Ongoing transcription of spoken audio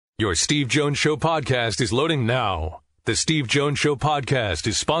Your Steve Jones Show podcast is loading now. The Steve Jones Show podcast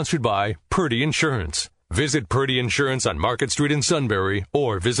is sponsored by Purdy Insurance. Visit Purdy Insurance on Market Street in Sunbury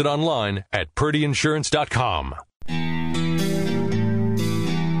or visit online at purdyinsurance.com.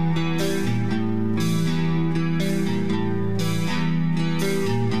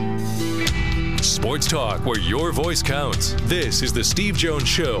 Sports talk where your voice counts. This is the Steve Jones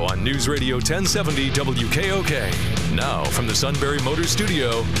Show on News Radio 1070 WKOK. Now from the Sunbury Motor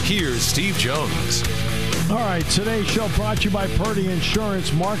Studio, here's Steve Jones. All right, today's show brought to you by Purdy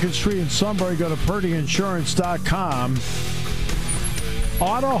Insurance, Market Street in Sunbury. Go to purdyinsurance.com.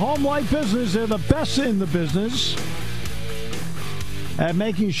 Auto, home, life business, they're the best in the business at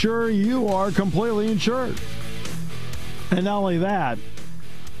making sure you are completely insured. And not only that,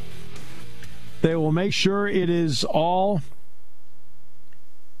 they will make sure it is all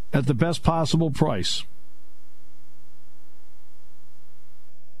at the best possible price.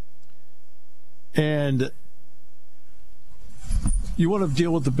 And you want to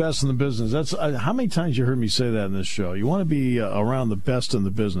deal with the best in the business. That's how many times you heard me say that in this show. You want to be around the best in the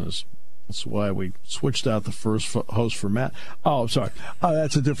business. That's why we switched out the first host for Matt. Oh, sorry.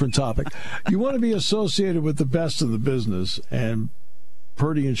 That's a different topic. You want to be associated with the best in the business, and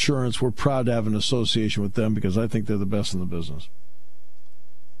Purdy Insurance, we're proud to have an association with them because I think they're the best in the business.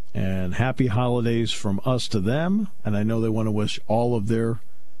 And happy holidays from us to them, and I know they want to wish all of their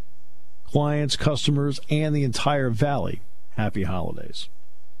clients, customers, and the entire valley happy holidays.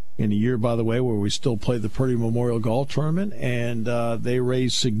 In a year, by the way, where we still play the Purdy Memorial Golf Tournament, and they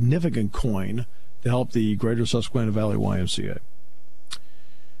raise significant coin to help the Greater Susquehanna Valley YMCA.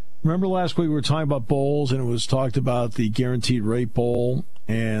 Remember last week we were talking about bowls, and it was talked about the Guaranteed Rate Bowl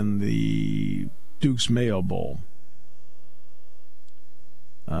and the Duke's Mayo Bowl.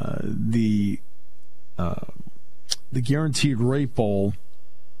 The Guaranteed Rate Bowl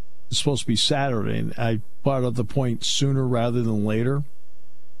is supposed to be Saturday, and I brought up the point sooner rather than later.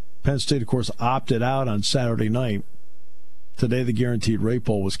 Penn State, of course, opted out on Saturday night. Today, the Guaranteed Rate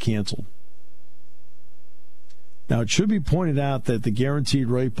Bowl was canceled. Now, it should be pointed out that the Guaranteed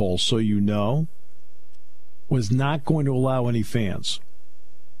Rate Bowl, so you know, was not going to allow any fans.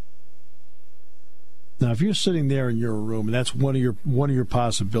 Now, if you're sitting there in your room, and that's one of your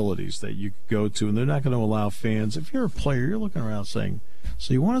possibilities that you could go to, and they're not going to allow fans. If you're a player, you're looking around saying,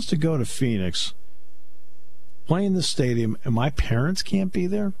 so you want us to go to Phoenix, play in the stadium, and my parents can't be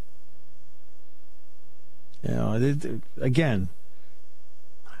there? You know, again,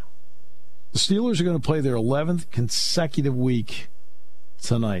 the Steelers are going to play their 11th consecutive week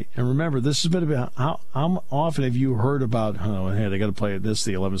tonight. And remember, this has been about how often have you heard about, hey, they got to play this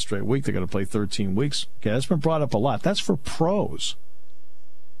the 11th straight week. They got to play 13 weeks. Okay, that's been brought up a lot. That's for pros.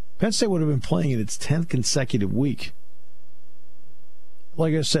 Penn State would have been playing in its 10th consecutive week.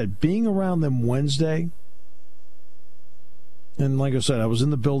 Like I said, being around them Wednesday, and like I said, I was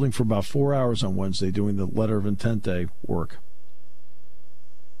in the building for about 4 hours on Wednesday doing the letter of intent day work.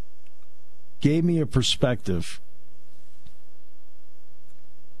 Gave me a perspective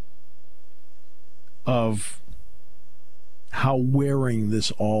of how wearing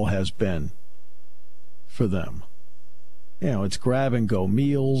this all has been for them. You know, it's grab-and-go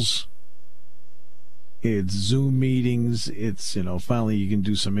meals. It's Zoom meetings. It's, finally you can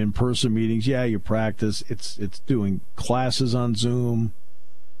do some in-person meetings. Yeah, you practice. It's doing classes on Zoom,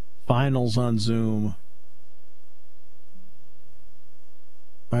 finals on Zoom.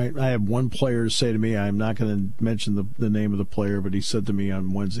 Right. I have one player say to me, I'm not going to mention the name of the player, but he said to me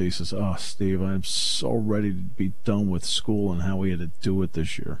on Wednesday, he says, "Oh, Steve, I'm so ready to be done with school and how we had to do it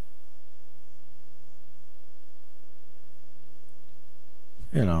this year."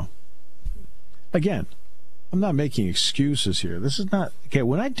 Again, I'm not making excuses here. This is not, okay,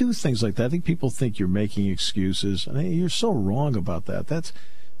 when I do things like that, I think people think you're making excuses, and you're so wrong about that.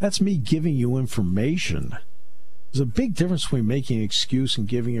 That's me giving you information. There's a big difference between making an excuse and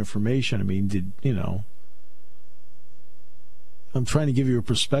giving information. I mean, I'm trying to give you a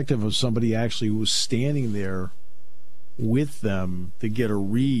perspective of somebody actually who was standing there with them to get a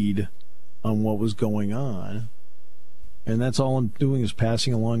read on what was going on. And that's all I'm doing is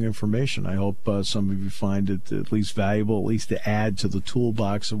passing along information. I hope some of you find it at least valuable, at least to add to the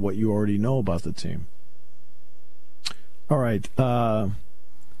toolbox of what you already know about the team. All right.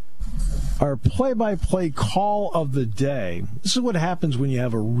 Our play-by-play call of the day. This is what happens when you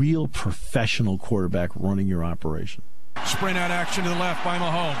have a real professional quarterback running your operation. Sprint out action to the left by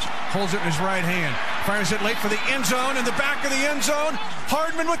Mahomes. Holds it in his right hand. Fires it late for the end zone. In the back of the end zone.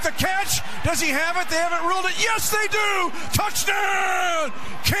 Hardman with the catch. Does he have it? They haven't ruled it. Yes, they do. Touchdown!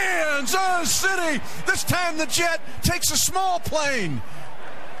 Kansas City. This time the Jet takes a small plane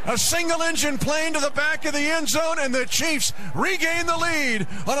A single-engine plane to the back of the end zone, and the Chiefs regain the lead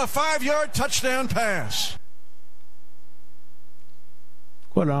on a 5-yard touchdown pass.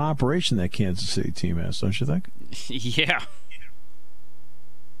 What an operation that Kansas City team has, don't you think? Yeah.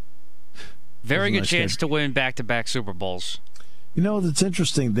 Very good chance to win back-to-back Super Bowls. You know, that's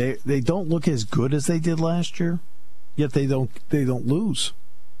interesting. They don't look as good as they did last year, yet they don't lose.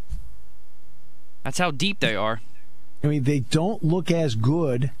 That's how deep they are. I mean, they don't look as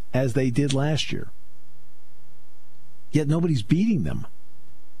good as they did last year, yet nobody's beating them.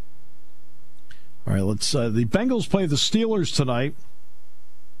 All right, let's. The Bengals play the Steelers tonight.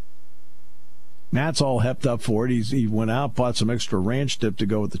 Matt's all hepped up for it. He went out, bought some extra ranch dip to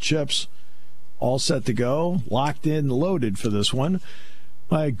go with the chips. All set to go, locked in, loaded for this one.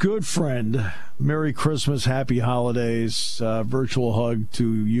 My good friend, Merry Christmas, Happy Holidays, virtual hug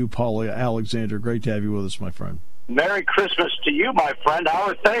to you, Paul Alexander. Great to have you with us, my friend. Merry Christmas to you, my friend. How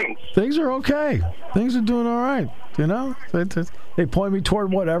are things? Things are okay. Things are doing all right. You know, they point me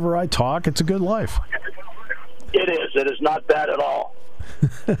toward whatever I talk. It's a good life. It is. It is not bad at all.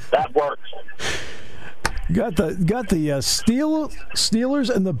 That works. Got the Steelers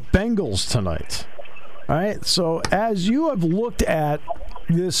and the Bengals tonight. All right. So as you have looked at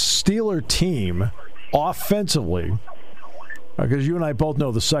this Steeler team offensively, because you and I both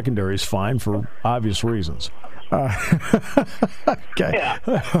know the secondary is fine for obvious reasons. Okay. Yeah.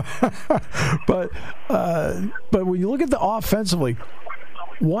 But when you look at the offensively,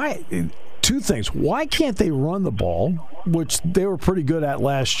 why? Two things. Why can't they run the ball, which they were pretty good at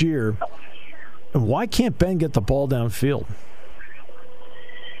last year? And why can't Ben get the ball downfield?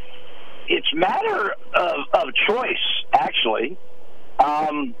 It's a matter of choice, actually.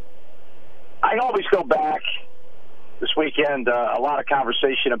 I always go back this weekend, a lot of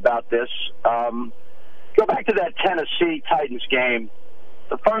conversation about this. Go back to that Tennessee Titans game.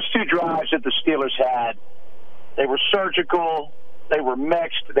 The first two drives that the Steelers had, they were surgical, they were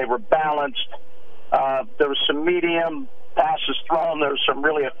mixed, they were balanced. There was some medium passes thrown. There was some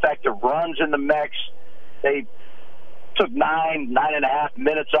really effective runs in the mix. They took 9.5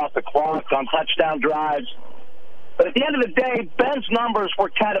 minutes off the clock on touchdown drives. But at the end of the day, Ben's numbers were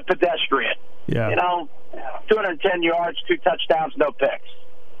kind of pedestrian. Yeah. You know, 210 yards, 2 touchdowns, no picks.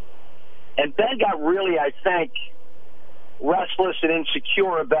 And Ben got really, I think, restless and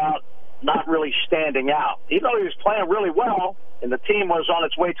insecure about not really standing out. Even though he was playing really well, and the team was on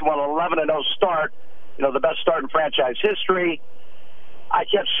its way to an 11-0 start, you know, the best start in franchise history, I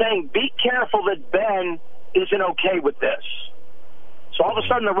kept saying, be careful that Ben isn't okay with this. So all of a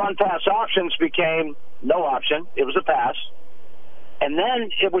sudden the run-pass options became no option. It was a pass. And then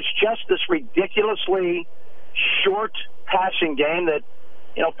it was just this ridiculously short passing game that,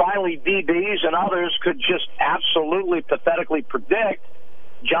 you know, finally DBs and others could just absolutely pathetically predict,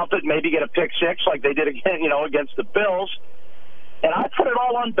 jump it, maybe get a pick six like they did again, you know, against the Bills. And I put it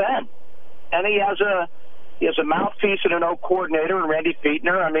all on Ben. And he has a mouthpiece and an O coordinator in Randy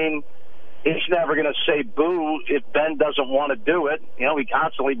Fichtner. I mean, he's never going to say boo if Ben doesn't want to do it. You know, he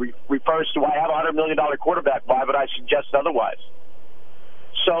constantly refers to, I have a $100 million quarterback by, but I suggest otherwise.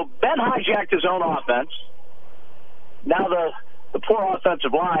 So Ben hijacked his own offense. Now the poor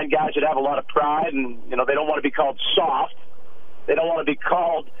offensive line, guys that have a lot of pride, and, you know, they don't want to be called soft. They don't want to be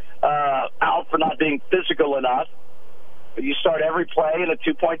called out for not being physical enough. But you start every play in a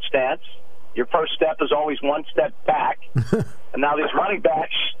 2-point stance. Your first step is always one step back. And now these running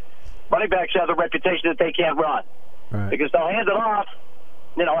backs have the reputation that they can't run. Right. Because they'll hand it off,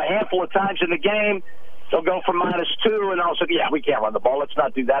 you know, a handful of times in the game. They'll go for -2, and all of a sudden, yeah, we can't run the ball. Let's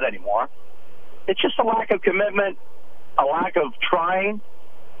not do that anymore. It's just a lack of commitment, a lack of trying,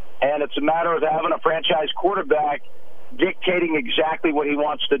 and it's a matter of having a franchise quarterback dictating exactly what he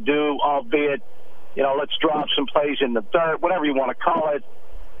wants to do, albeit, you know, let's drop some plays in the dirt, whatever you want to call it.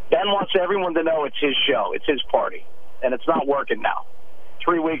 Ben wants everyone to know it's his show, it's his party, and it's not working now.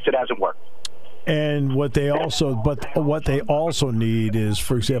 3 weeks, it hasn't worked. And what they also need is,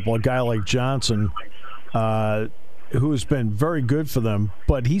 for example, a guy like Johnson, who has been very good for them,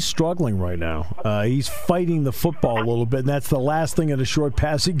 but he's struggling right now. He's fighting the football a little bit, and that's the last thing in a short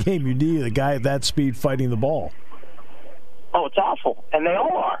passing game you need, a guy at that speed fighting the ball. Oh, it's awful, and they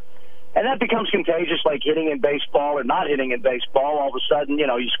all are. And that becomes contagious, like hitting in baseball or not hitting in baseball. All of a sudden, you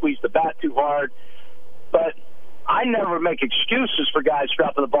know, you squeeze the bat too hard. But I never make excuses for guys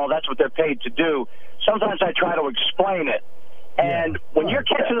dropping the ball. That's what they're paid to do. Sometimes I try to explain it. And when you're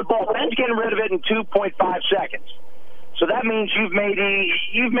catching the ball, Ben's getting rid of it in 2.5 seconds. So that means you've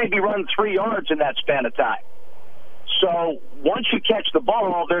maybe run 3 yards in that span of time. So once you catch the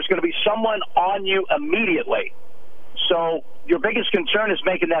ball, there's going to be someone on you immediately. So your biggest concern is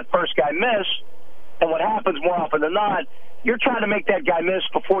making that first guy miss, and what happens more often than not, you're trying to make that guy miss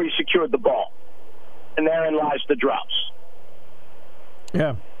before you secured the ball. And therein lies the drops.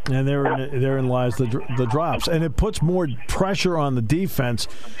 Yeah, and therein lies the drops. And it puts more pressure on the defense.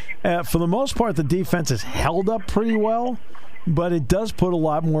 For the most part, the defense has held up pretty well, but it does put a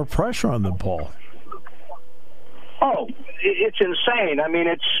lot more pressure on them, Paul. Oh, it's insane. I mean,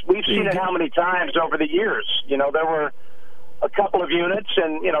 we've seen it how many times over the years. You know, there were a couple of units,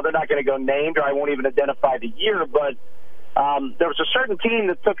 and, you know, they're not going to go named, or I won't even identify the year, but there was a certain team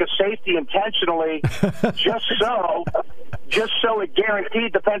that took a safety intentionally just so it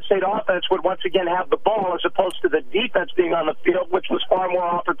guaranteed the Penn State offense would once again have the ball, as opposed to the defense being on the field, which was far more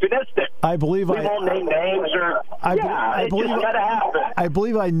opportunistic. I believe we won't name names, or it just got to happen. I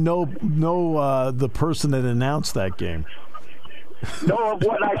believe I know the person that announced that game. Know of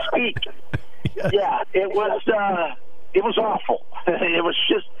what I speak. Yeah, it was awful. It was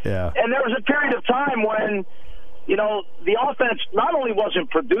just, and there was a period of time when, you know, the offense not only wasn't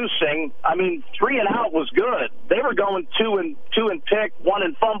producing, I mean, 3 and out was good. They were going 2 and pick, 1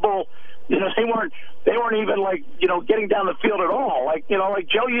 and fumble. You know, they weren't even, like, you know, getting down the field at all. Like, you know, like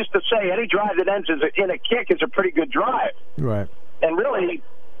Joe used to say, any drive that ends in a kick is a pretty good drive. Right. And really,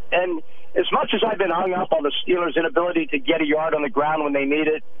 and as much as I've been hung up on the Steelers' inability to get a yard on the ground when they need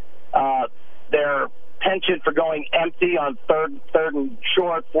it, their penchant for going empty on third and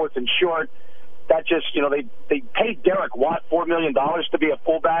short, 4th and short, that just, you know, they paid Derek Watt $4 million to be a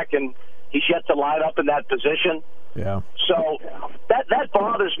fullback, and he's yet to line up in that position. Yeah. So that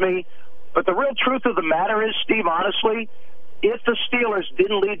bothers me. But the real truth of the matter is, Steve, honestly, if the Steelers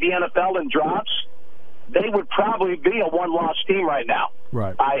didn't lead the NFL in drops, they would probably be a one-loss team right now.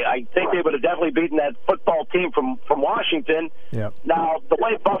 Right. I think they would have definitely beaten that football team from Washington. Yep. Now, the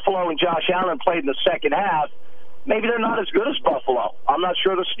way Buffalo and Josh Allen played in the second half, maybe they're not as good as Buffalo. I'm not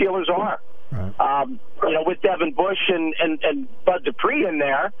sure the Steelers are. Right. You know, with Devin Bush and Bud Dupree in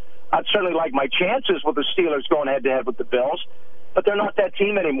there, I'd certainly like my chances with the Steelers going head-to-head with the Bills, but they're not that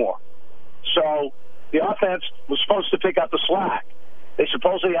team anymore. So the offense was supposed to pick up the slack. They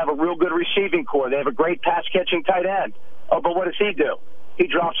supposedly have a real good receiving core. They have a great pass-catching tight end. Oh, but what does he do? He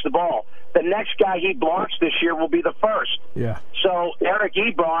drops the ball. The next guy he blocks this year will be the first. Yeah. So Eric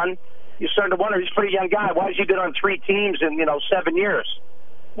Ebron, you're starting to wonder, he's a pretty young guy. Why has he been on 3 teams in, 7 years?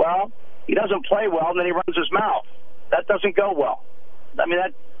 Well, he doesn't play well, and then he runs his mouth. That doesn't go well. I mean,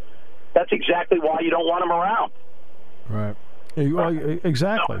 that's exactly why you don't want him around. Right. Well,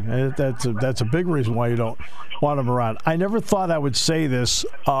 exactly. That's a big reason why you don't want him around. I never thought I would say this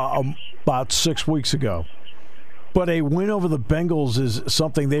about 6 weeks ago, but a win over the Bengals is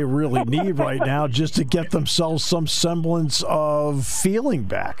something they really need right now just to get themselves some semblance of feeling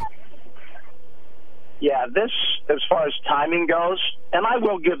back. Yeah, this, as far as timing goes, and I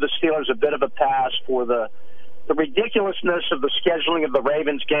will give the Steelers a bit of a pass for the ridiculousness of the scheduling of the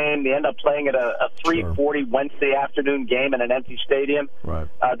Ravens game. They end up playing at a 3:40 Wednesday afternoon game in an empty stadium. Right.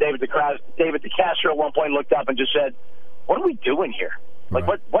 David DeCastro at one point looked up and just said, "What are we doing here? Like,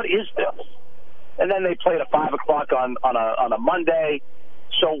 what is this?" And then they played at 5 o'clock on a Monday.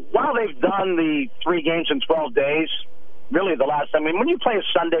 So while they've done the 3 games in 12 days, really the last time, I mean, when you play a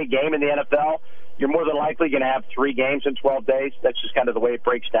Sunday game in the NFL, you're more than likely going to have 3 games in 12 days. That's just kind of the way it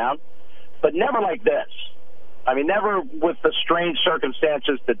breaks down. But never like this. I mean, never with the strange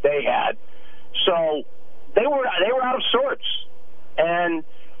circumstances that they had. So they were out of sorts. And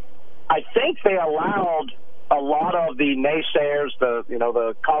I think they allowed a lot of the naysayers,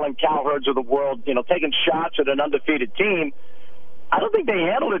 the Colin Cowherds of the world, taking shots at an undefeated team. I don't think they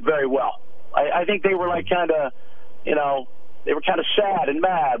handled it very well. I think they were like kind of, they were kind of sad and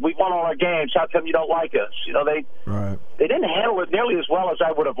mad. We won all our games. How come you don't like us? They didn't handle it nearly as well as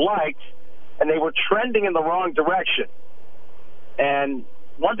I would have liked, and they were trending in the wrong direction. And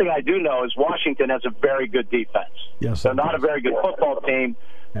one thing I do know is Washington has a very good defense. Yes, they're not a very good football team,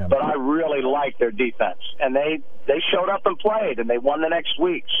 but I really like their defense. And they showed up and played, and they won the next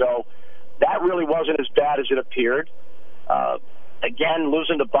week. So that really wasn't as bad as it appeared. Again,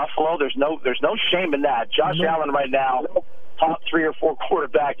 losing to Buffalo, there's no shame in that. Josh Allen right now, top 3 or 4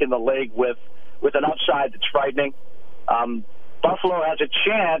 quarterback in the league with an upside that's frightening. Buffalo has a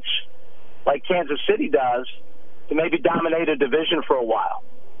chance, like Kansas City does, to maybe dominate a division for a while.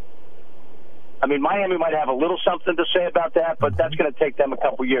 I mean, Miami might have a little something to say about that, but that's going to take them a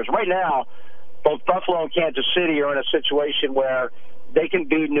couple years. Right now, both Buffalo and Kansas City are in a situation where they can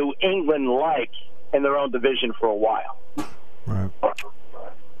be New England-like in their own division for a while.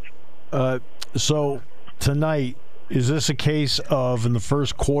 Right. So tonight, is this a case of in the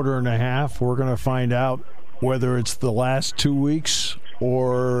first quarter and a half we're going to find out whether it's the last 2 weeks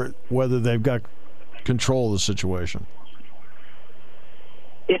or whether they've got control of the situation?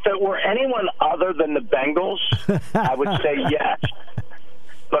 If it were anyone other than the Bengals, I would say yes.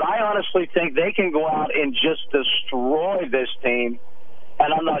 But I honestly think they can go out and just destroy this team,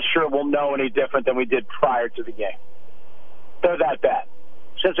 and I'm not sure we'll know any different than we did prior to the game. They're that bad.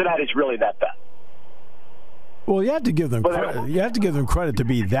 Cincinnati's really that bad. Well, you have to give them credit. You have to give them credit to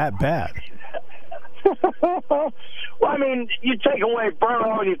be that bad. Well, I mean, you take away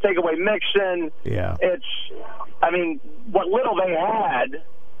Burrow, you take away Mixon. Yeah. What little they had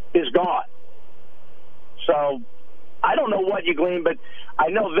is gone. So I don't know what you glean, but I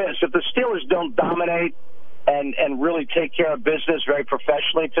know this. If the Steelers don't dominate and really take care of business very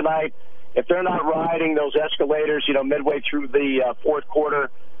professionally tonight, if they're not riding those escalators, midway through the fourth quarter,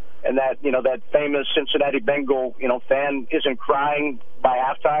 and that famous Cincinnati Bengal, fan isn't crying by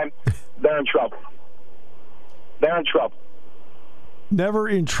halftime, they're in trouble. They're in trouble. Never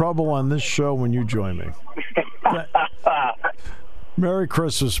in trouble on this show when you join me. Merry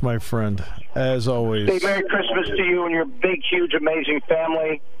Christmas, my friend, as always. Hey, Merry Christmas to you and your big, huge, amazing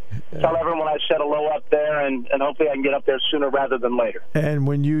family. Tell everyone I said hello up there, and hopefully I can get up there sooner rather than later. And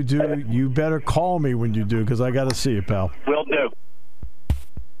when you do, you better call me when you do, because I got to see you, pal. Will do.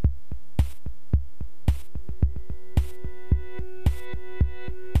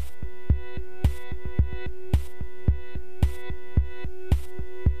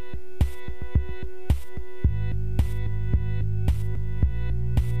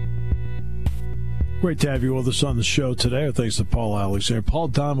 Great to have you with us on the show today. Thanks to Paul Alexander. Paul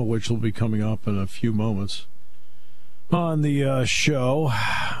Domowitch will be coming up in a few moments on the show.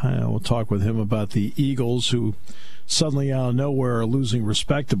 We'll talk with him about the Eagles, who suddenly out of nowhere are losing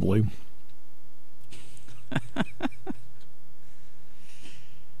respectably.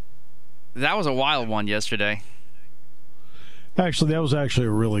 That was a wild one yesterday. Actually, that was actually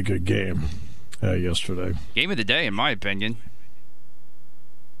a really good game yesterday. Game of the day, in my opinion.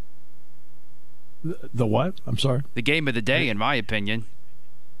 The what? I'm sorry? The game of the day, in my opinion.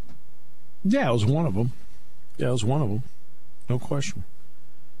 Yeah, it was one of them. No question.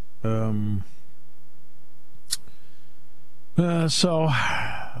 Do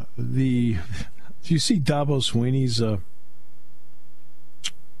you see Dabo Swinney's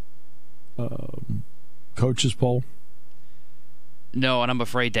coaches poll? No, and I'm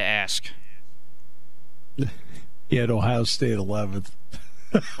afraid to ask. He had Ohio State 11th.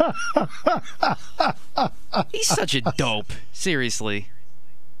 He's such a dope. Seriously.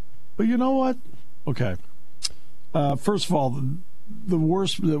 But you know what? Okay. First of all, the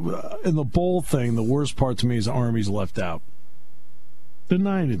worst in the bowl thing, the worst part to me is Army's left out. They're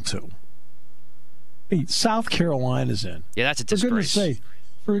 9-2. Hey, South Carolina's in. Yeah, that's a disgrace.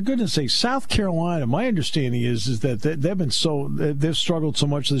 For goodness sake, South Carolina, my understanding is that they've struggled so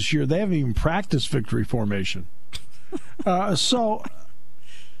much this year, they haven't even practiced victory formation. But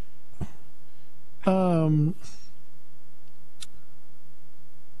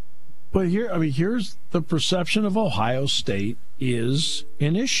here's the perception of Ohio State is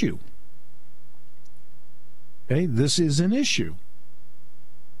an issue. Okay, this is an issue.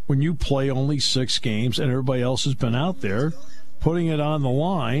 When you play only 6 games and everybody else has been out there putting it on the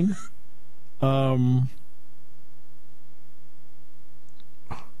line, putting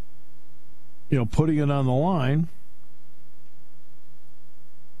it on the line.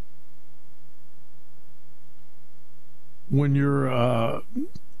 When you're,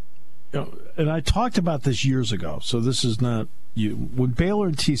 and I talked about this years ago, so this is not you. When Baylor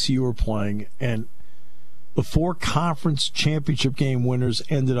and TCU were playing, and the 4 conference championship game winners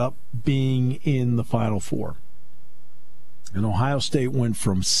ended up being in the Final Four. And Ohio State went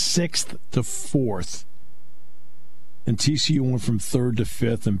from 6th to 4th, and TCU went from 3rd to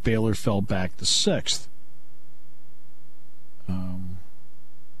 5th, and Baylor fell back to 6th.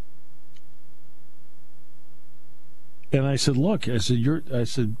 And I said, look, I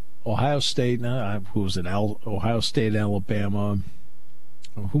said, Ohio State, who was it? Ohio State, Alabama,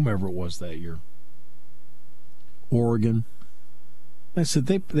 whomever it was that year, Oregon. I said,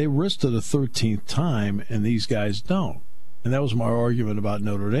 they risked it a 13th time, and these guys don't. And that was my argument about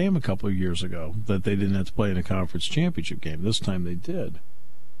Notre Dame a couple of years ago, that they didn't have to play in a conference championship game. This time they did.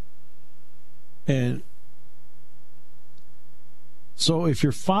 And so if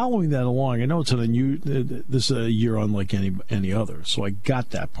you're following that along, I know it's this is a year unlike any other, so I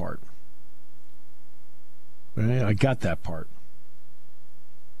got that part. Right? I got that part.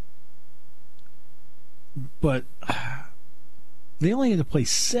 But they only had to play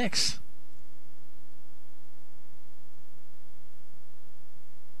 6.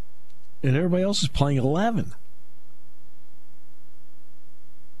 and everybody else is playing 11.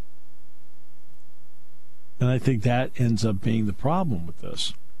 And I think that ends up being the problem with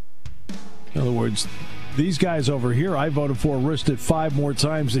this. In other words, these guys over here, I voted for, risked it 5 more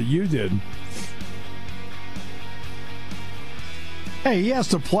times than you did. Hey, he has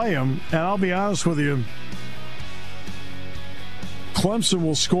to play him, and I'll be honest with you, Clemson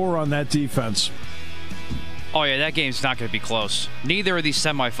will score on that defense. Oh, yeah, that game's not going to be close. Neither of these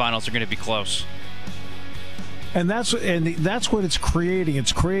semifinals are going to be close. And that's what it's creating.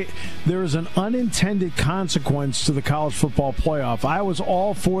 There is an unintended consequence to the college football playoff. I was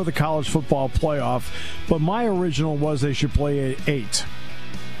all for the college football playoff, but my original was they should play 8.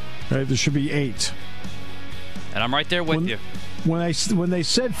 Right? There should be 8. And I'm right there with you. When they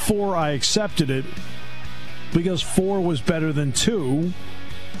said 4, I accepted it because 4 was better than 2,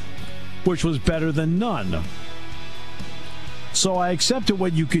 which was better than none. So I accepted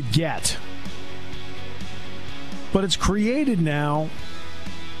what you could get. But it's created now,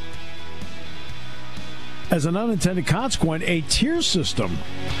 as an unintended consequence, a tier system.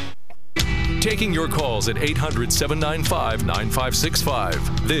 Taking your calls at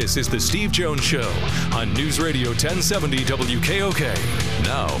 800-795-9565. This is The Steve Jones Show on News Radio 1070 WKOK.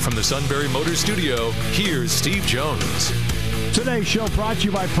 Now, from the Sunbury Motors Studio, here's Steve Jones. Today's show brought to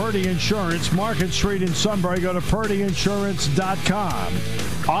you by Purdy Insurance, Market Street in Sunbury. Go to purdyinsurance.com.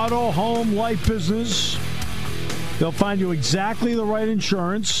 Auto, home, life, business. They'll find you exactly the right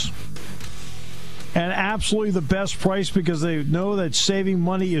insurance and absolutely the best price because they know that saving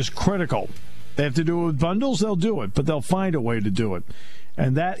money is critical. They have to do it with bundles, they'll do it, but they'll find a way to do it.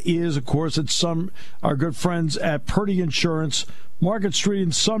 And that is, of course, it's our good friends at Purdy Insurance, Market Street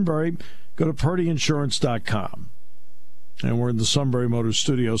in Sunbury. Go to purdyinsurance.com. And we're in the Sunbury Motors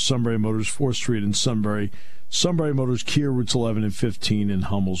studio, Sunbury Motors, 4th Street in Sunbury. Sunbury Motors, Kia, routes 11 and 15 in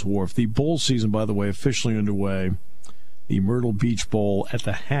Hummel's Wharf. The bowl season, by the way, officially underway. The Myrtle Beach Bowl at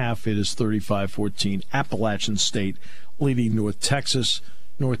the half, it is 35-14. Appalachian State leading North Texas.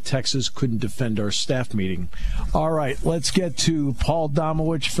 North Texas couldn't defend our staff meeting. All right, let's get to Paul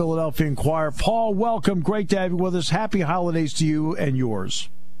Domowitch, Philadelphia Inquirer. Paul, welcome. Great to have you with us. Happy holidays to you and yours.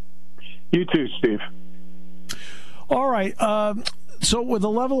 You too, Steve. All right. So with the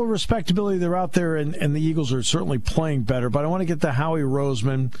level of respectability they're out there, and the Eagles are certainly playing better, but I want to get to Howie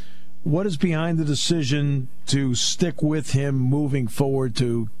Roseman. What is behind the decision to stick with him moving forward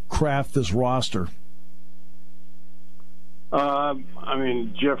to craft this roster? I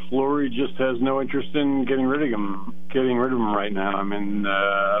mean, Jeff Lurie just has no interest in getting rid of him right now. I mean,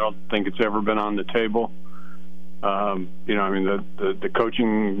 I don't think it's ever been on the table. The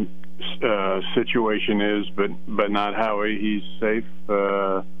coaching situation is, but not Howie. He's safe,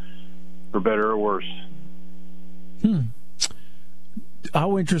 for better or worse.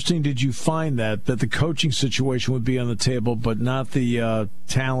 How interesting did you find that the coaching situation would be on the table, but not the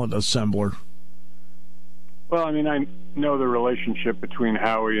talent assembler? Well, I mean, I know the relationship between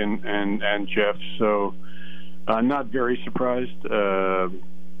Howie and Jeff, so not very surprised. I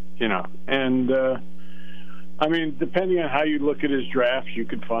mean, depending on how you look at his drafts, you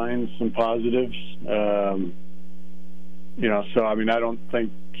could find some positives. So I mean, I don't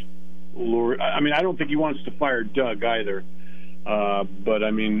think he wants to fire Doug either. But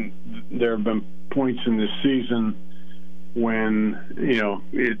I mean, there have been points in this season when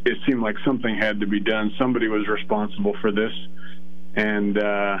it seemed like something had to be done. Somebody was responsible for this, and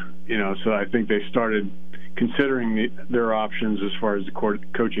so I think they started considering their options as far as the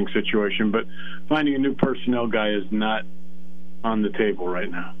coaching situation. But finding a new personnel guy is not on the table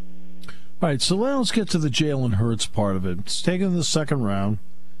right now. All right, so let's get to the Jalen Hurts part of it. It's taken the second round.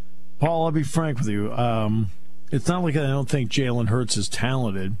 Paul, I'll be frank with you. It's not like I don't think Jalen Hurts is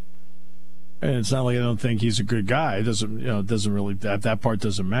talented, and it's not like I don't think he's a good guy. It doesn't really that part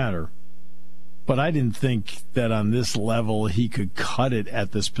doesn't matter. But I didn't think that on this level he could cut it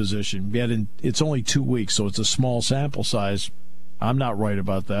at this position. Yet it's only 2 weeks, so it's a small sample size. I'm not right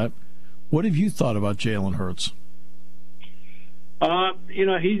about that. What have you thought about Jalen Hurts?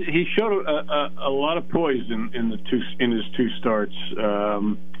 He showed a lot of poise in his 2 starts. I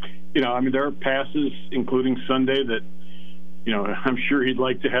mean, there are passes, including Sunday, that I'm sure he'd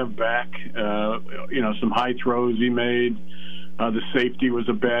like to have back. Some high throws he made. The safety was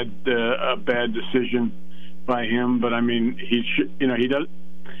a bad decision by him, but I mean, he's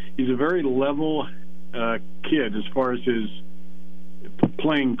a very level kid as far as his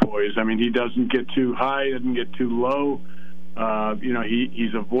playing poise. I mean, he doesn't get too high, doesn't get too low.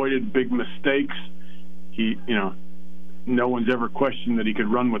 He's avoided big mistakes. No one's ever questioned that he could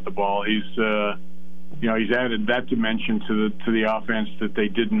run with the ball. He's he's added that dimension to the offense that they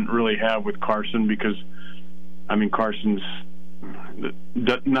didn't really have with Carson, because Carson's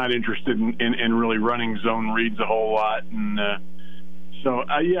not interested in really running zone reads a whole lot, and so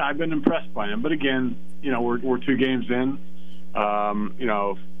I've been impressed by him. But again, we're 2 games in,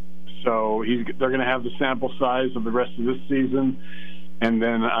 so they're going to have the sample size of the rest of this season, and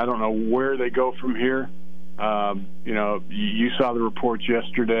then I don't know where they go from here. You saw the reports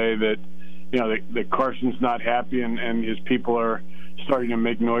yesterday that that Carson's not happy, and his people are starting to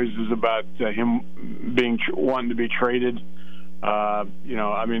make noises about him wanting to be traded. I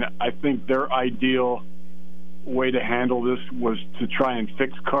think their ideal way to handle this was to try and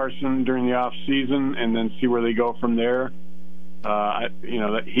fix Carson during the off season and then see where they go from there.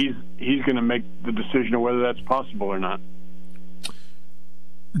 That he's going to make the decision of whether that's possible or not.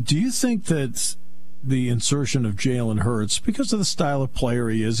 Do you think that the insertion of Jalen Hurts, because of the style of player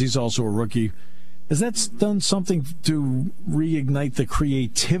he is, he's also a rookie, has that done something to reignite the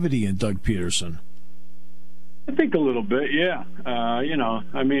creativity in Doug Peterson? I think a little bit, yeah. I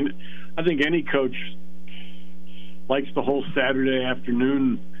think any coach likes the whole Saturday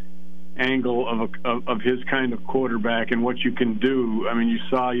afternoon angle of his kind of quarterback and what you can do. You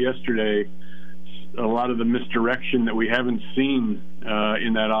saw yesterday a lot of the misdirection that we haven't seen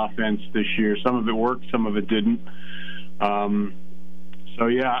in that offense this year. Some of it worked, some of it didn't. I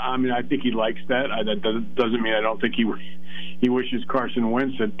think he likes that. That doesn't mean I don't think he wishes Carson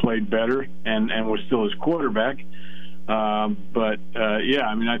Wentz had played better and was still his quarterback. I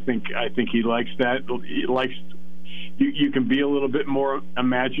think he likes that. He likes you can be a little bit more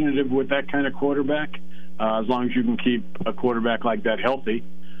imaginative with that kind of quarterback, as long as you can keep a quarterback like that healthy.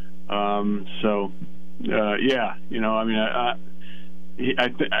 I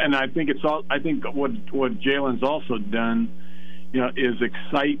think what Jalen's also done, is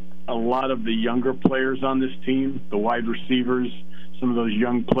excite a lot of the younger players on this team, the wide receivers, some of those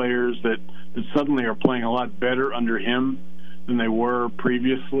young players that suddenly are playing a lot better under him than they were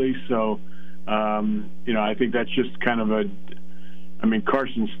previously. So, I think that's just kind of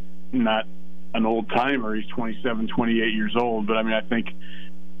Carson's not an old timer. He's 27, 28 years old, but I think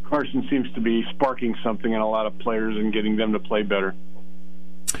Carson seems to be sparking something in a lot of players and getting them to play better.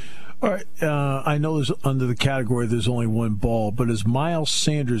 All right. I know there's under the category there's only one ball, but is Miles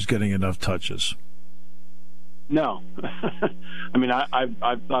Sanders getting enough touches? No.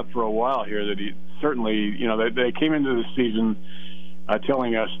 I've thought for a while here that he certainly, they came into the season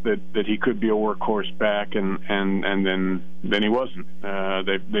telling us that he could be a workhorse back, and then he wasn't.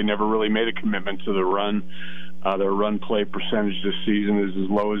 They never really made a commitment to the run. Their run play percentage this season is as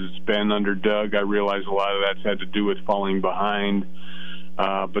low as it's been under Doug. I realize a lot of that's had to do with falling behind.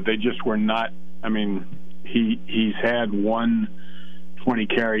 But they just were not. He's had one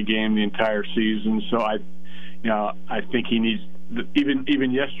 20-carry game the entire season, so I think he needs.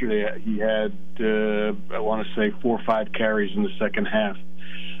 Even yesterday, he had I want to say 4 or 5 carries in the second half.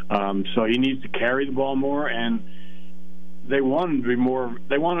 So he needs to carry the ball more, and they want him to be more.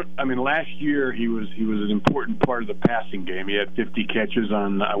 Last year he was an important part of the passing game. He had 50 catches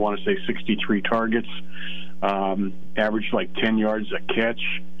on I want to say 63 targets. Averaged like 10 yards a catch,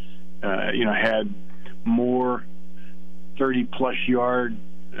 had more 30-plus yard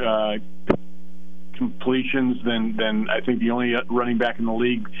completions than I think the only running back in the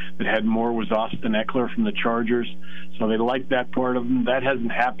league that had more was Austin Eckler from the Chargers. So they like that part of him. That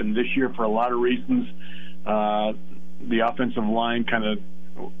hasn't happened this year for a lot of reasons. The offensive line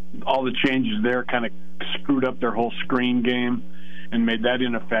all the changes there kind of screwed up their whole screen game and made that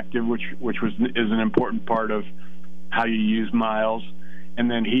ineffective, which is an important part of how you use Miles.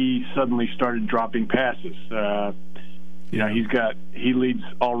 And then he suddenly started dropping passes. He leads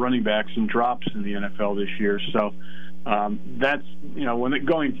all running backs in drops in the NFL this year. So that's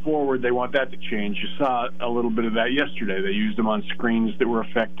going forward, they want that to change. You saw a little bit of that yesterday. They used him on screens that were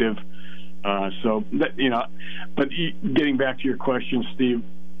effective. But getting back to your question, Steve,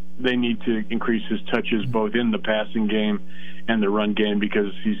 they need to increase his touches both in the passing game and the run game,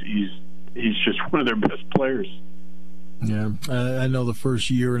 because he's just one of their best players. Yeah, I know the first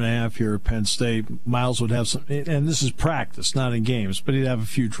year and a half here at Penn State, Miles would have some, and this is practice, not in games, but he'd have a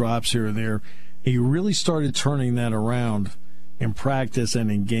few drops here and there. He really started turning that around in practice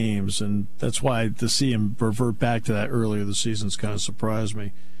and in games, and that's why to see him revert back to that earlier this season's kind of surprised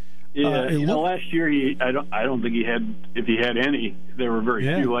me. Yeah, last year I don't think he had. If he had any, there were very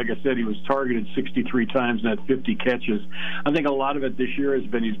few. Like I said, he was targeted 63 times and had 50 catches. I think a lot of it this year has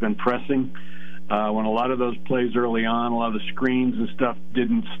been he's been pressing. when a lot of those plays early on, a lot of the screens and stuff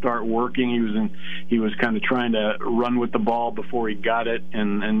didn't start working. He was kind of trying to run with the ball before he got it,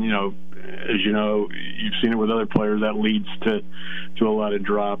 and as you know, you've seen it with other players, that leads to a lot of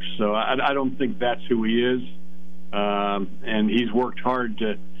drops. So I don't think that's who he is, and he's worked hard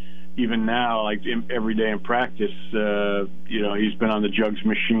to. Even now, like every day in practice, he's been on the jugs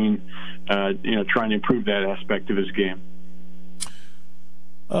machine, trying to improve that aspect of his game.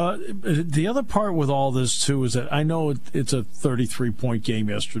 The other part with all this, too, is that I know it's a 33-point game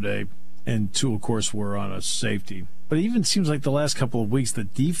yesterday, and 2, of course, were on a safety. But it even seems like the last couple of weeks the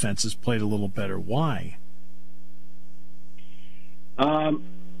defense has played a little better. Why?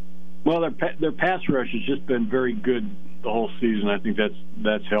 Well, their pass rush has just been very good the whole season. I think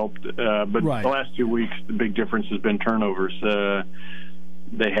that's helped. But right. The last 2 weeks, the big difference has been turnovers.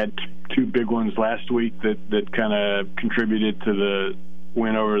 They had 2 big ones last week that kind of contributed to the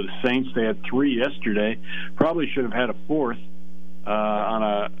win over the Saints. They had 3 yesterday. Probably should have had a 4th on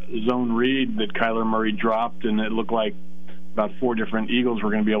a zone read that Kyler Murray dropped, and it looked like about 4 different Eagles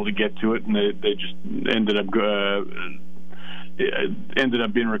were going to be able to get to it, and they just ended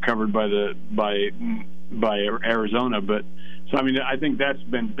up being recovered by Arizona. But so I mean, I think that's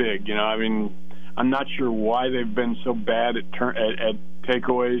been big. I mean, I'm not sure why they've been so bad at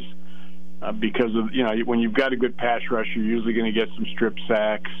takeaways, because of when you've got a good pass rush, you're usually going to get some strip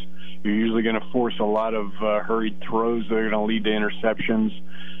sacks. You're usually going to force a lot of hurried throws that are going to lead to interceptions.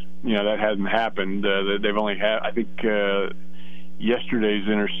 That hasn't happened. They've only had, I think, yesterday's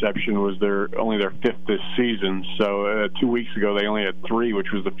interception was only their 5th this season. So 2 weeks ago they only had 3,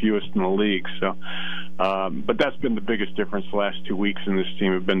 which was the fewest in the league. So, but that's been the biggest difference the last 2 weeks in this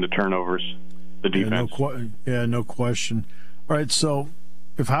team have been the turnovers, the defense. No question. All right, so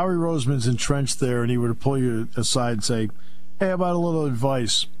if Howie Roseman's entrenched there and he were to pull you aside and say, "Hey, how about a little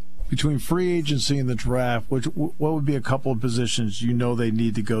advice between free agency and the draft? What would be a couple of positions they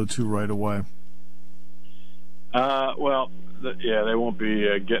need to go to right away?" They won't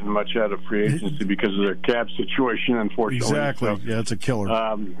be getting much out of free agency because of their cap situation, unfortunately. Exactly. So, yeah, it's a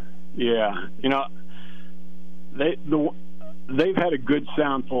killer. They've had a good,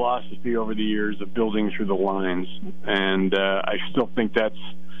 sound philosophy over the years of building through the lines, and I still think that's,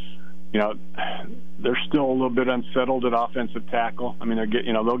 they're still a little bit unsettled at offensive tackle. I mean,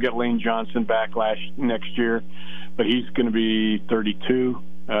 they'll get Lane Johnson back next year, but he's going to be 32.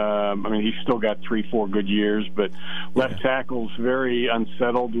 He's still got 3-4 good years, but left tackle's very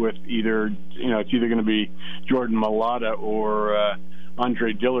unsettled with it's either going to be Jordan Mailata or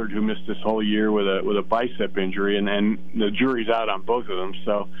Andre Dillard, who missed this whole year with a bicep injury, and the jury's out on both of them.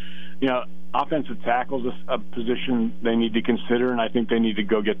 So, offensive tackle's a position they need to consider, and I think they need to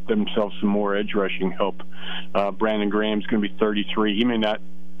go get themselves some more edge rushing help. Brandon Graham's going to be 33. He may not,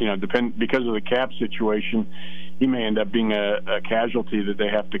 depend because of the cap situation. He may end up being a casualty that they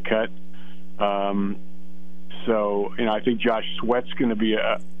have to cut. I think Josh Sweat's going to be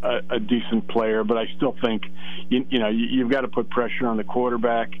a decent player, but I still think, you've got to put pressure on the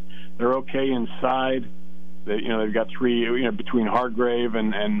quarterback. They're okay inside. They've got 3, between Hargrave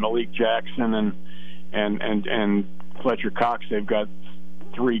and Malik Jackson and Fletcher Cox. They've got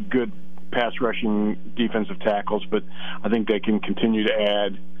 3 good pass rushing defensive tackles, but I think they can continue to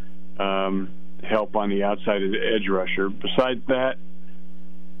add help on the outside of the edge rusher. Besides that,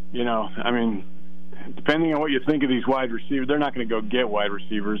 depending on what you think of these wide receivers, they're not going to go get wide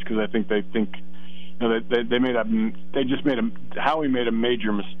receivers because I think they think Howie made a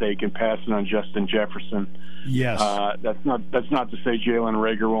major mistake in passing on Justin Jefferson. Yes, that's not to say Jalen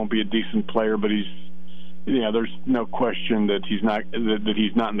Reagor won't be a decent player, but he's there's no question that he's not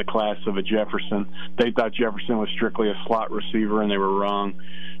in the class of a Jefferson. They thought Jefferson was strictly a slot receiver, and they were wrong.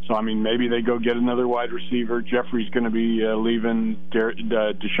 So, maybe they go get another wide receiver. Jeffrey's going to be leaving.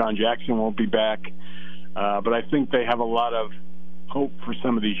 Deshaun Jackson won't be back. But I think they have a lot of hope for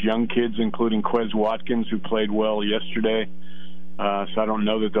some of these young kids, including Quez Watkins, who played well yesterday. So I don't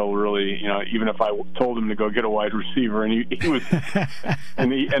know that they'll really, even if I told him to go get a wide receiver, and he was,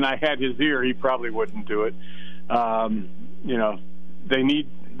 and I had his ear, he probably wouldn't do it. They need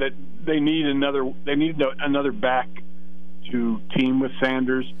another back to team with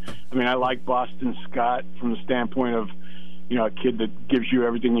Sanders. I like Boston Scott from the standpoint of, a kid that gives you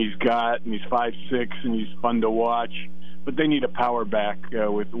everything he's got, and he's 5'6", and he's fun to watch. But they need a power back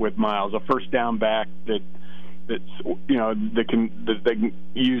with Miles, a first down back that they can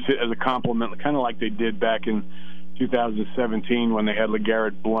use it as a complement, kind of like they did back in 2017 when they had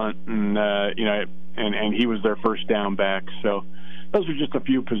LeGarrette Blount, and he was their first down back. So those are just a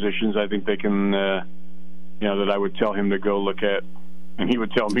few positions I think they can, that I would tell him to go look at and he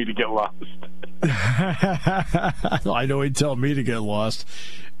would tell me to get lost. I know he'd tell me to get lost,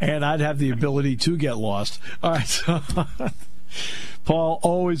 and I'd have the ability to get lost. All right, so Paul,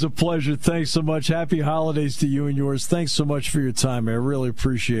 always a pleasure. Thanks so much. Happy holidays to you and yours. Thanks so much for your time. I really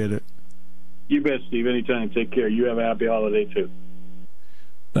appreciate it. You bet, Steve. Anytime. Take care. You have a happy holiday, too.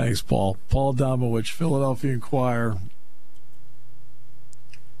 Thanks, Paul. Paul Domowitch, Philadelphia Inquirer.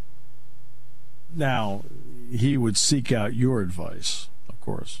 Now, he would seek out your advice, of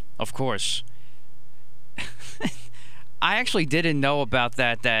course. Of course. I actually didn't know about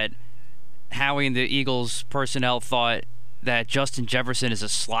that Howie and the Eagles personnel thought that Justin Jefferson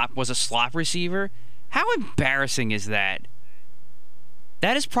was a slot receiver. How embarrassing is that?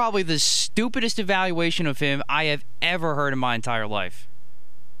 That is probably the stupidest evaluation of him I have ever heard in my entire life.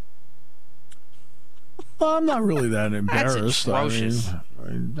 Well, I'm not really that embarrassed. That's atrocious.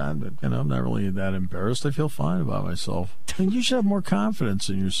 I'm not really that embarrassed. I feel fine about myself. And you should have more confidence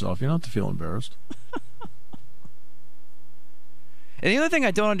in yourself. You don't have to feel embarrassed. And the other thing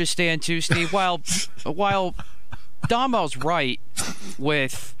I don't understand, too, Steve, while Domo's right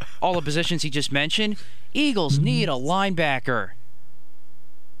with all the positions he just mentioned, Eagles need a linebacker.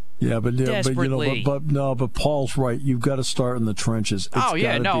 Yeah, but Desperately. But Paul's right. You've got to start in the trenches.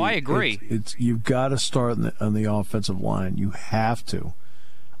 I agree. You've got to start on the offensive line. You have to.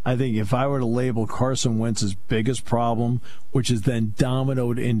 I think if I were to label Carson Wentz's biggest problem, which is then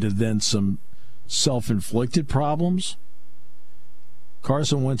dominoed into then some self-inflicted problems,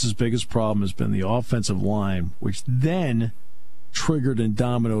 Carson Wentz's biggest problem has been the offensive line, which then triggered and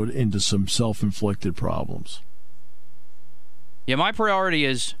dominoed into some self-inflicted problems. Yeah, my priority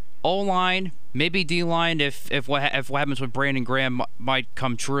is O-line, maybe D-line if what happens with Brandon Graham might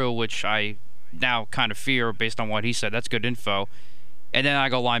come true, which I now kind of fear based on what he said. That's good info. And then I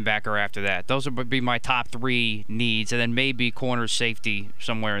go linebacker after that. Those would be my top 3 needs, and then maybe corner safety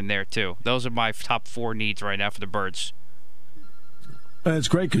somewhere in there too. Those are my top 4 needs right now for the Birds. And it's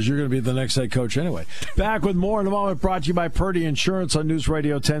great because you're going to be the next head coach anyway. Back with more in a moment, brought to you by Purdy Insurance on News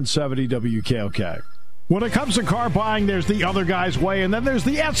Radio 1070 WKOK. When it comes to car buying, there's the other guy's way, and then there's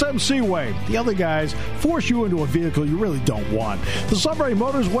the SMC way. The other guys force you into a vehicle you really don't want. The Sunbury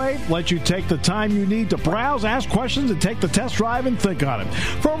Motors way lets you take the time you need to browse, ask questions, and take the test drive and think on it.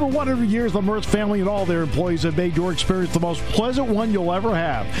 For over 100 years, the Mertz family and all their employees have made your experience the most pleasant one you'll ever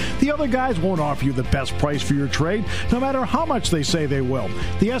have. The other guys won't offer you the best price for your trade, no matter how much they say they will.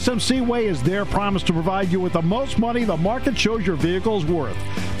 The SMC way is their promise to provide you with the most money the market shows your vehicle is worth.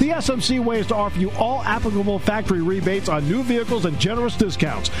 The SMC way is to offer you all applicable factory rebates on new vehicles and generous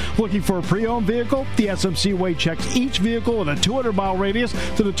discounts. Looking for a pre-owned vehicle? The SMC way checks each vehicle in a 200-mile radius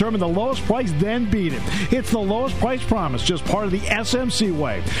to determine the lowest price, then beat it. It's the lowest price promise, just part of the SMC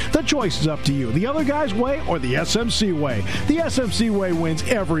way. The choice is up to you, the other guy's way or the SMC way. The SMC way wins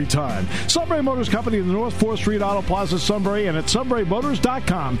every time. Sunbury Motors Company in the North 4th Street Auto Plaza, Sunbury, and at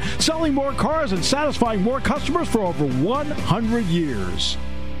sunburymotors.com. Selling more cars and satisfying more customers for over 100 years.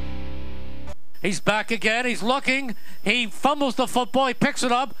 He's back again. He's looking. He fumbles the football. He picks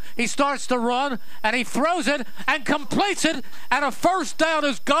it up. He starts to run, and he throws it and completes it. And a first down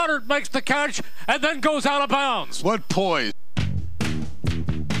as Goddard makes the catch and then goes out of bounds. What poise.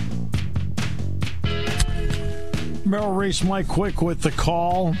 Merrill Reese, Mike Quick with the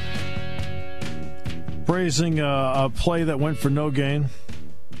call. Praising a play that went for no gain.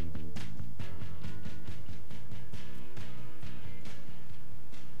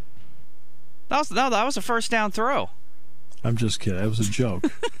 That was a first down throw. I'm just kidding. That was a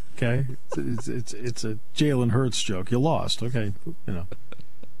joke. Okay, it's a Jalen Hurts joke. You lost. Okay, you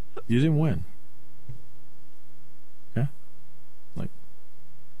didn't win. Yeah, it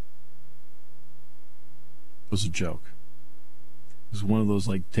was a joke. It was one of those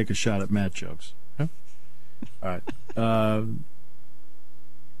take a shot at Matt jokes. Okay? All right.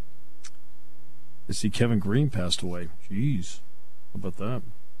 I see Kevin Green passed away. Jeez, how about that?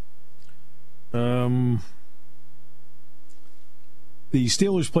 The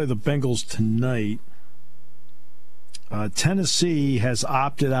Steelers play the Bengals tonight. Tennessee has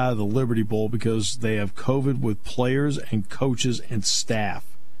opted out of the Liberty Bowl because they have COVID with players and coaches and staff.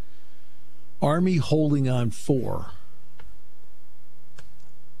 Army holding on 4.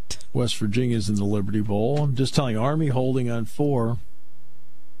 West Virginia's in the Liberty Bowl. I'm just telling you, Army holding on 4.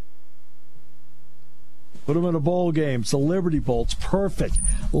 Put them in a bowl game. It's the Liberty Bowl. It's perfect.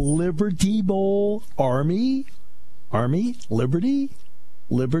 Liberty Bowl, Army, Liberty,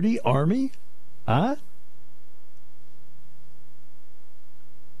 Army. Huh?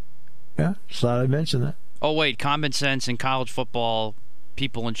 Yeah, just thought I'd mention that. Oh, wait. Common sense in college football,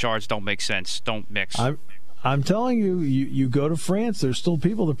 people in charge don't make sense. Don't mix. I'm telling you, you go to France, there's still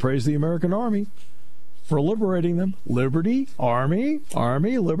people that praise the American Army for liberating them. Liberty, Army,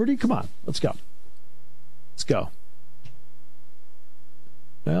 liberty. Come on, let's go. Let's go.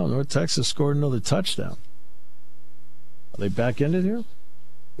 Well, North Texas scored another touchdown. Are they back in it here?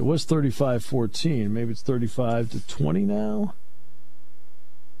 It was 35-14. Maybe it's 35-20 now.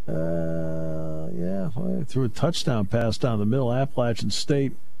 Well, threw a touchdown pass down the middle. Appalachian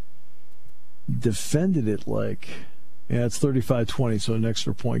State defended it it's 35-20, so an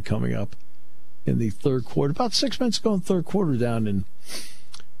extra point coming up in the third quarter. About 6 minutes ago in the third quarter down in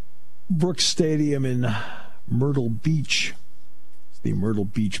Brooks Stadium in Myrtle Beach. It's the Myrtle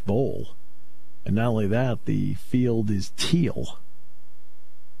Beach Bowl. And not only that, the field is teal.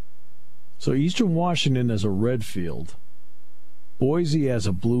 So Eastern Washington has a red field. Boise has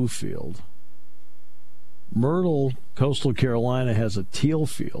a blue field. Myrtle, Coastal Carolina, has a teal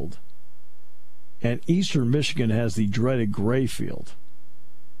field. And Eastern Michigan has the dreaded gray field.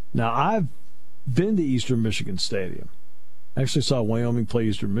 Now, I've been to Eastern Michigan Stadium. I actually saw Wyoming play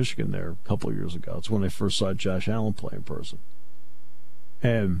Eastern Michigan there a couple of years ago. It's when I first saw Josh Allen play in person.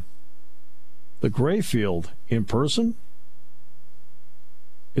 And the gray field in person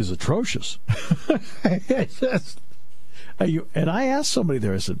is atrocious. And I asked somebody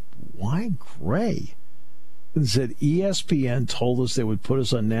there, I said, why gray? And said ESPN told us they would put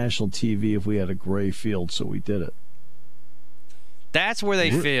us on national TV if we had a gray field, so we did it. That's where they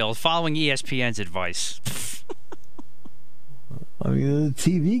failed, following ESPN's advice. I mean, the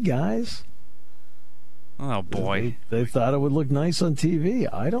TV guys. Oh, boy. They thought it would look nice on TV.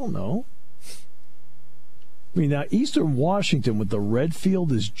 I don't know. I mean, now, Eastern Washington with the red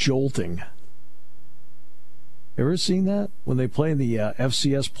field is jolting. Ever seen that? When they play in the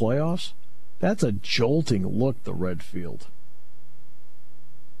FCS playoffs? That's a jolting look, the red field.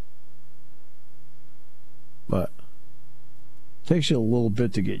 But it takes you a little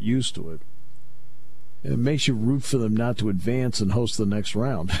bit to get used to it. It makes you root for them not to advance and host the next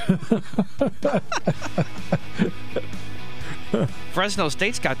round. Fresno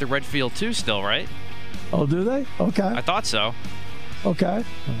State's got the red field too still, right? Oh, do they? Okay. I thought so. Okay.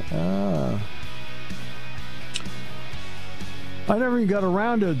 I never even got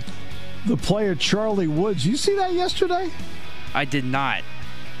around to the play of Charlie Woods. You see that yesterday? I did not.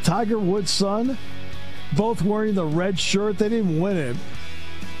 Tiger Woods' son, both wearing the red shirt. They didn't win it.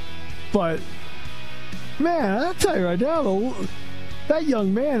 But, man, I'll tell you right now, that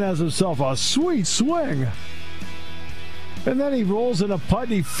young man has himself a sweet swing. And then he rolls in a putt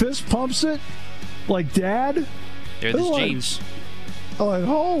and he fist pumps it like Dad. They're the jeans. Like,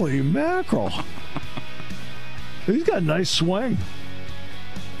 holy mackerel. He's got a nice swing.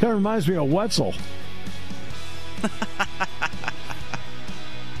 Kind of reminds me of Wetzel.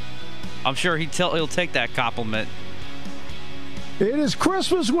 I'm sure he'll take that compliment. It is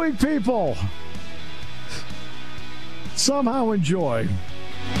Christmas week, people. Somehow enjoy.